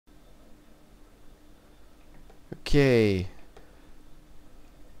Okay.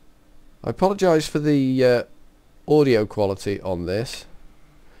 I apologise for the audio quality on this.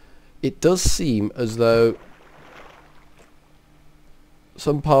 It does seem as though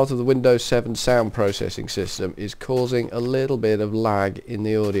some part of the Windows 7 sound processing system is causing a little bit of lag in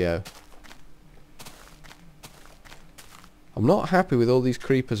the audio. I'm not happy with all these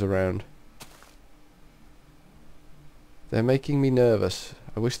creepers around. They're making me nervous.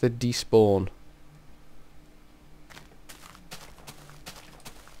 I wish they'd despawn.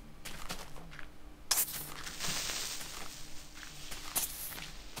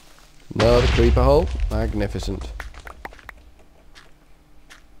 Another creeper hole. Magnificent.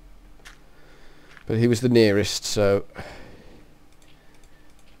 But he was the nearest, so...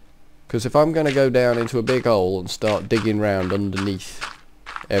 Because if I'm going to go down into a big hole and start digging round underneath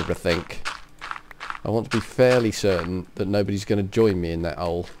everything, I want to be fairly certain that nobody's going to join me in that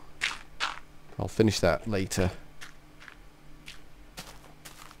hole. I'll finish that later.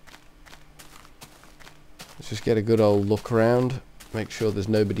 Let's just get a good old look around. Make sure there's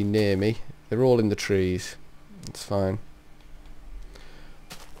nobody near me. They're all in the trees. It's fine.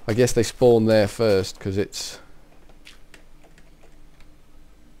 I guess they spawn there first because it's...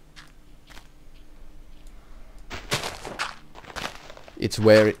 it's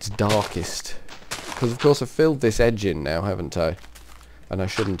where it's darkest. Because of course I've filled this edge in now, haven't I? And I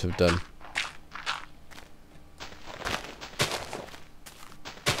shouldn't have done.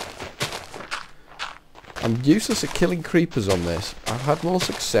 I'm useless at killing creepers on this. I've had more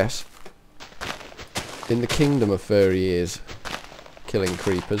success in the Kingdom of Furry Ears killing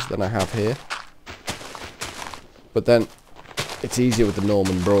creepers than I have here. But then it's easier with the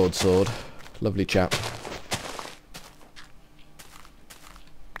Norman broadsword. Lovely chap.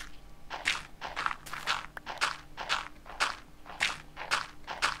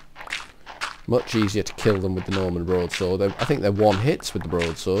 Much easier to kill them with the Norman broadsword. I think they're one hits with the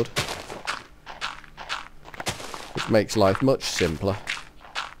broadsword, which makes life much simpler.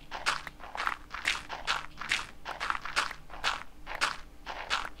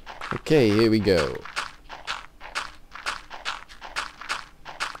 Okay, here we go.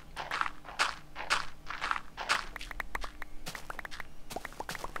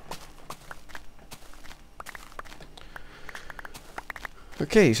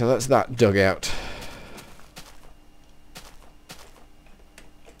 Okay, so that's that dugout.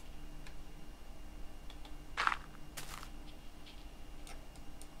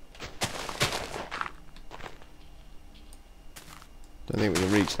 Don't think we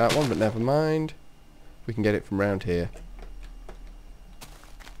can reach that one, but never mind. We can get it from round here.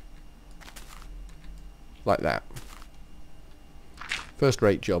 Like that. First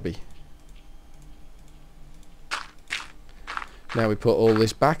rate jobby. Now we put all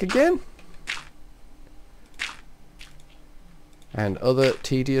this back again. And other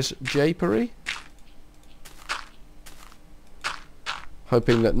tedious japery.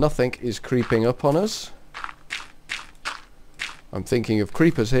 Hoping that nothing is creeping up on us. I'm thinking of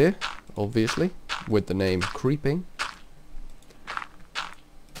creepers here, obviously, with the name creeping.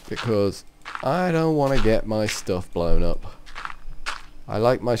 Because I don't want to get my stuff blown up. I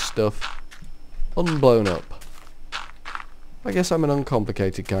like my stuff unblown up. I guess I'm an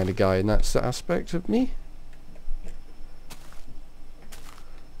uncomplicated kind of guy in that aspect of me.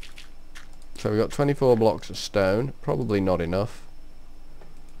 So we've got 24 blocks of stone, probably not enough.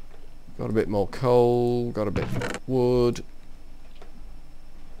 Got a bit more coal, got a bit of wood.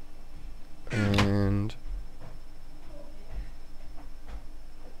 And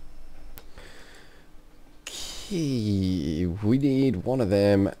okay, we need one of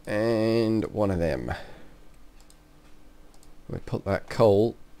them and one of them. We put that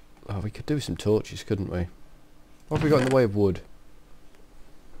coal. Oh, we could do some torches, couldn't we? What have we got in the way of wood?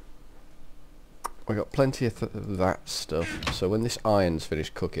 We got plenty of that stuff. So when this iron's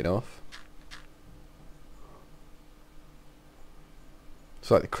finished cooking off,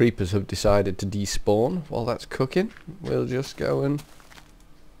 it's like the creepers have decided to despawn while that's cooking. We'll just go and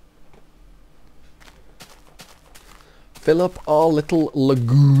fill up our little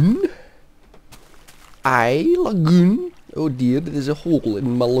lagoon. Aye, lagoon. Oh dear, there's a hole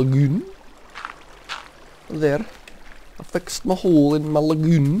in my lagoon. There. I fixed my hole in my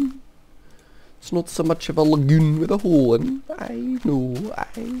lagoon. It's not so much of a lagoon with a hole in. I know,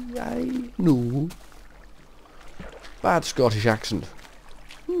 I know. Bad Scottish accent.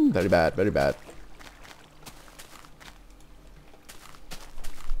 Very bad, very bad.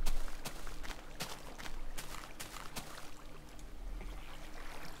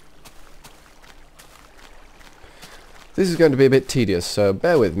 This is going to be a bit tedious, so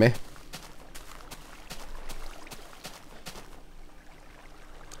bear with me.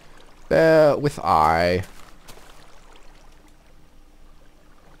 Bear with I.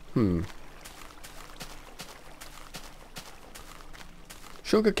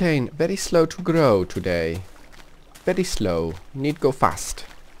 Sugarcane, very slow to grow today. Very slow. Need go fast.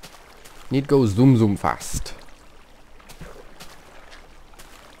 Need go zoom zoom fast.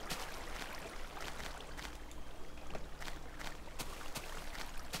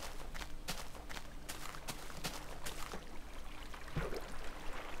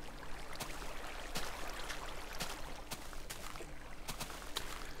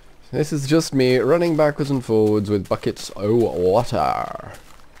 This is just me running backwards and forwards with buckets of water.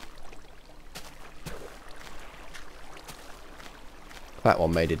 That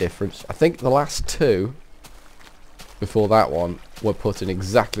one made a difference. I think the last two before that one were put in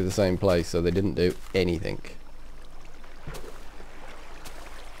exactly the same place, so they didn't do anything.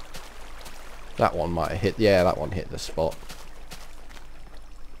 That one might have hit, yeah, that one hit the spot.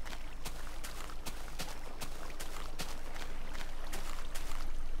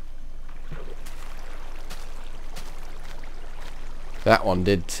 That one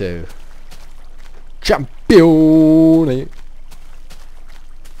did too. Champion!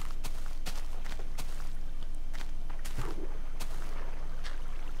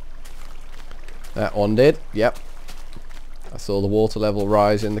 That one did, yep. I saw the water level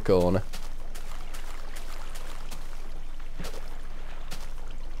rise in the corner.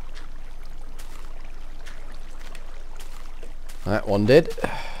 That one did.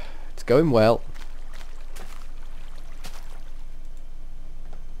 It's going well.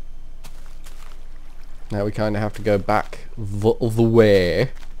 Now we kind of have to go back the other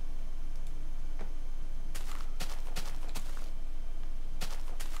way.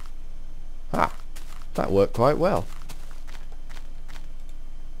 Ah, that worked quite well.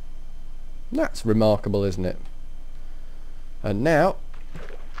 That's remarkable, isn't it? And now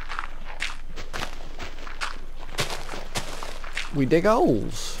we dig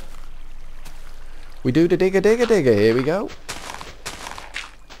holes. We do the digger digger digger. Here we go.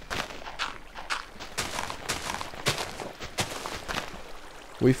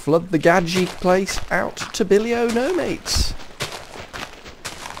 We flood the gadget place out to Billy-o no mates.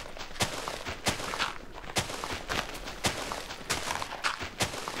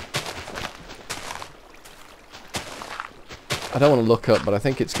 I don't want to look up, but I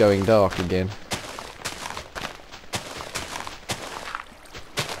think it's going dark again.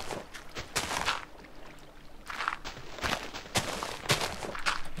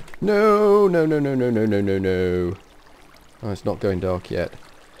 No, no, no, no, no, no, no, no, no. Oh, it's not going dark yet.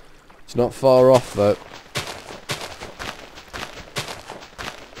 It's not far off, though.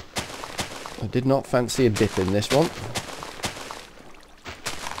 I did not fancy a dip in this one.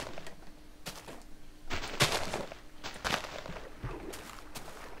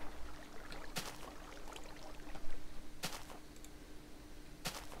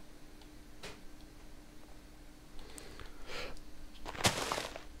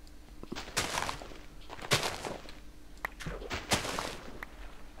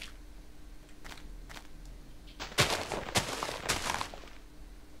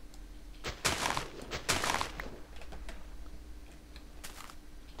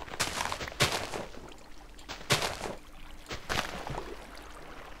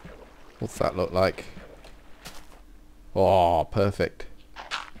 What's that look like? Oh, perfect.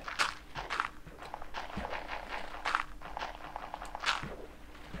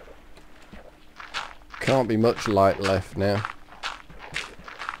 Can't be much light left now.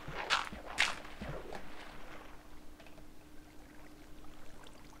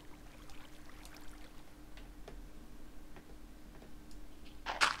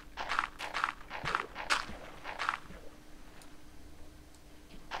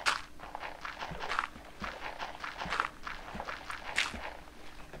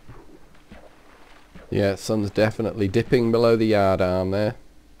 Yeah, sun's definitely dipping below the yard arm there.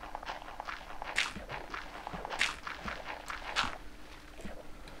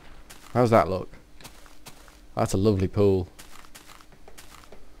 How's that look? That's a lovely pool.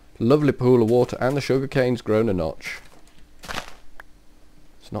 Lovely pool of water, and the sugarcane's grown a notch.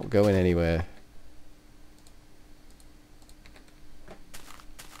 It's not going anywhere.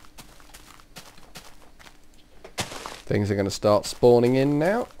 Things are going to start spawning in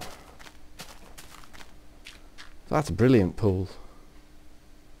now. That's a brilliant pool.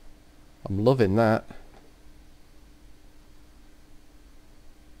 I'm loving that.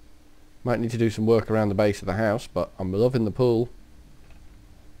 Might need to do some work around the base of the house, but I'm loving the pool.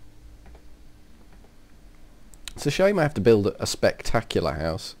 It's a shame I have to build a spectacular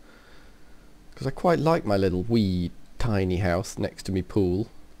house, because I quite like my little wee tiny house next to me pool.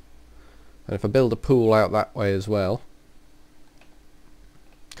 And if I build a pool out that way as well,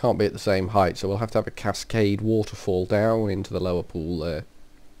 can't be at the same height, so we'll have to have a cascade waterfall down into the lower pool there.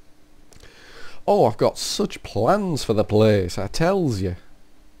 Oh, I've got such plans for the place, I tells you.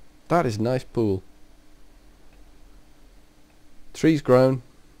 That is a nice pool. Trees grown.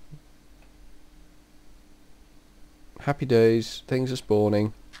 Happy days, things are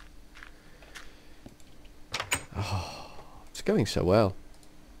spawning. Oh, it's going so well.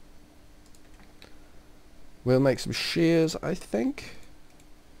 We'll make some shears, I think.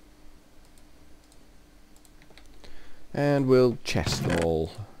 And we'll chest them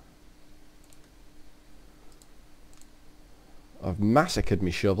all. I've massacred me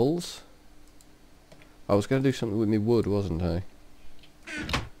shovels. I was going to do something with me wood, wasn't I?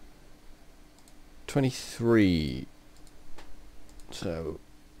 23. So...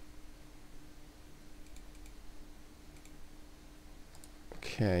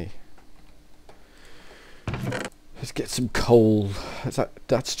 okay. Let's get some coal.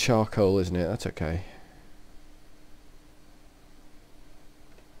 That's charcoal, isn't it? That's okay.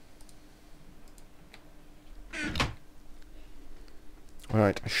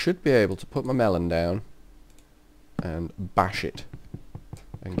 Right, I should be able to put my melon down and bash it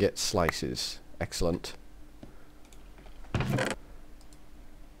and get slices. Excellent.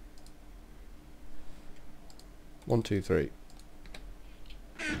 One, two, three.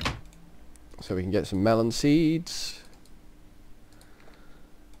 So we can get some melon seeds.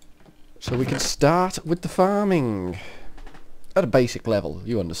 So we can start with the farming. At a basic level,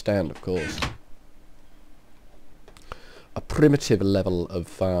 you understand, of course. A primitive level of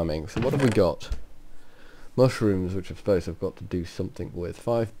farming. So what have we got? Mushrooms, which I suppose I've got to do something with.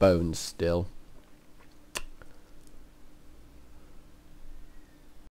 5 bones still.